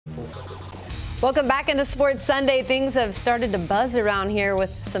Welcome back into Sports Sunday. Things have started to buzz around here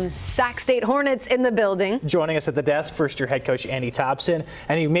with some Sac State Hornets in the building. Joining us at the desk, first-year head coach Andy Thompson,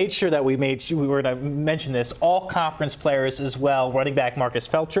 and he made sure that we were going to mention this, all conference players as well, running back Marcus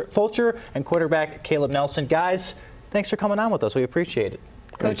Fulcher and quarterback Caleb Nelson. Guys, thanks for coming on with us. We appreciate it.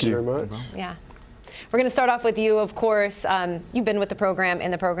 Coach, Thank you very much. Yeah. We're going to start off with you, of course. You've been with the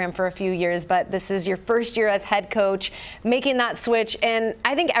program, for a few years, but this is your first year as head coach, making that switch. And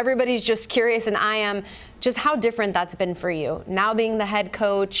I think everybody's just curious, and I am, just how different that's been for you. Now being the head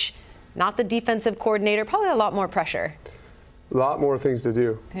coach, not the defensive coordinator, probably a lot more pressure. A lot more things to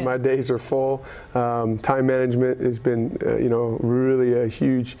do. Yeah. My days are full. Time management has been, really a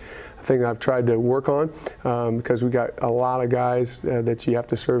huge thing I've tried to work on because we got a lot of guys that you have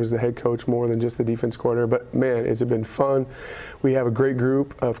to serve as the head coach more than just the defense coordinator. But man, has it been fun. We have a great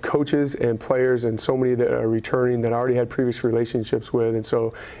group of coaches and players and so many that are returning that I already had previous relationships with, and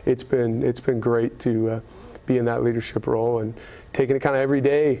so it's been great to be in that leadership role and taking it kind of every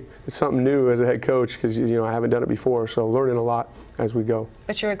day. It's something new as a head coach because I haven't done it before, so learning a lot as we go.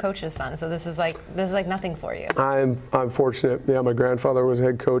 But you're a coach's son, so this is like nothing for you. I'm fortunate. Yeah, my grandfather was a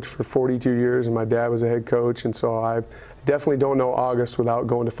head coach for 42 years, and my dad was a head coach, and so I definitely don't know August without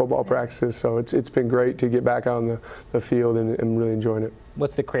going to football practices. So it's been great to get back out on the field and really enjoying it.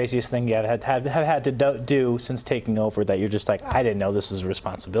 What's the craziest thing you have had to do since taking over that you're just like, I didn't know this is a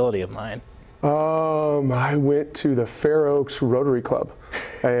responsibility of mine? I went to the Fair Oaks Rotary Club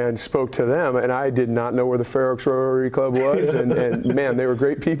and spoke to them, and I did not know where the Fair Oaks Rotary Club was, and man, they were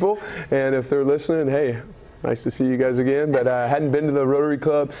great people, and if they're listening, hey, nice to see you guys again. But I hadn't been to the Rotary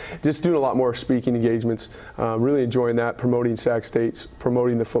Club, just doing a lot more speaking engagements, really enjoying that, promoting Sac State's,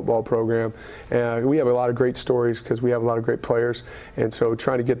 promoting the football program. We have a lot of great stories because we have a lot of great players, and so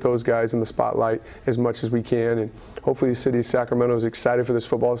trying to get those guys in the spotlight as much as we can. And hopefully the city of Sacramento is excited for this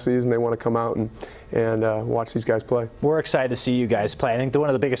football season. They want to come out and watch these guys play. We're excited to see you guys play. I think one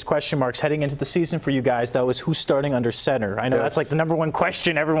of the biggest question marks heading into the season for you guys, though, is who's starting under center. I know that's like the #1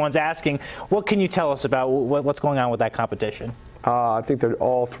 question everyone's asking. What can you tell us about what's going on with that competition? I think they're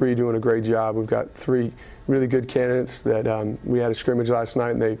all three doing a great job. We've got three really good candidates that we had a scrimmage last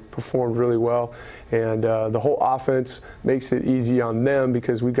night, and they performed really well. And the whole offense makes it easy on them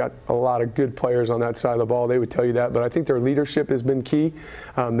because we've got a lot of good players on that side of the ball. They would tell you that. But I think their leadership has been key.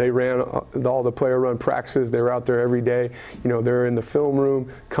 They ran all the player run practices. They were out there every day. They're in the film room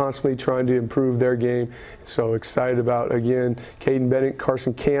constantly trying to improve their game. So excited about, again, Caden Bennett,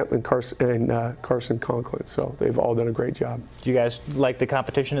 Carson Camp, and Carson Conklin. So they've all done a great job. Do you guys like the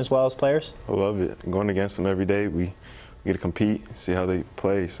competition as well as players? I love it. Going against them every day, we get to compete, see how they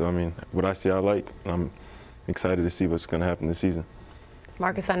play. So, what I see I like, and I'm excited to see what's going to happen this season.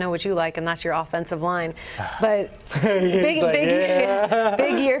 Marcus, I know what you like, and that's your offensive line. But big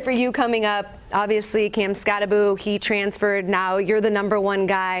year for you coming up. Obviously, Cam Scattaboo, he transferred. Now you're the #1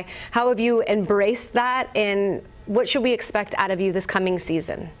 guy. How have you embraced that, and what should we expect out of you this coming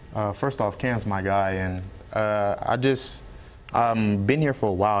season? First off, Cam's my guy, and I've been here for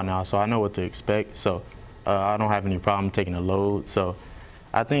a while now, so I know what to expect. So I don't have any problem taking the load. So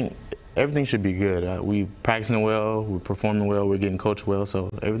I think everything should be good. We practicing well, we're performing well, we're getting coached well, so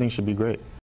everything should be great.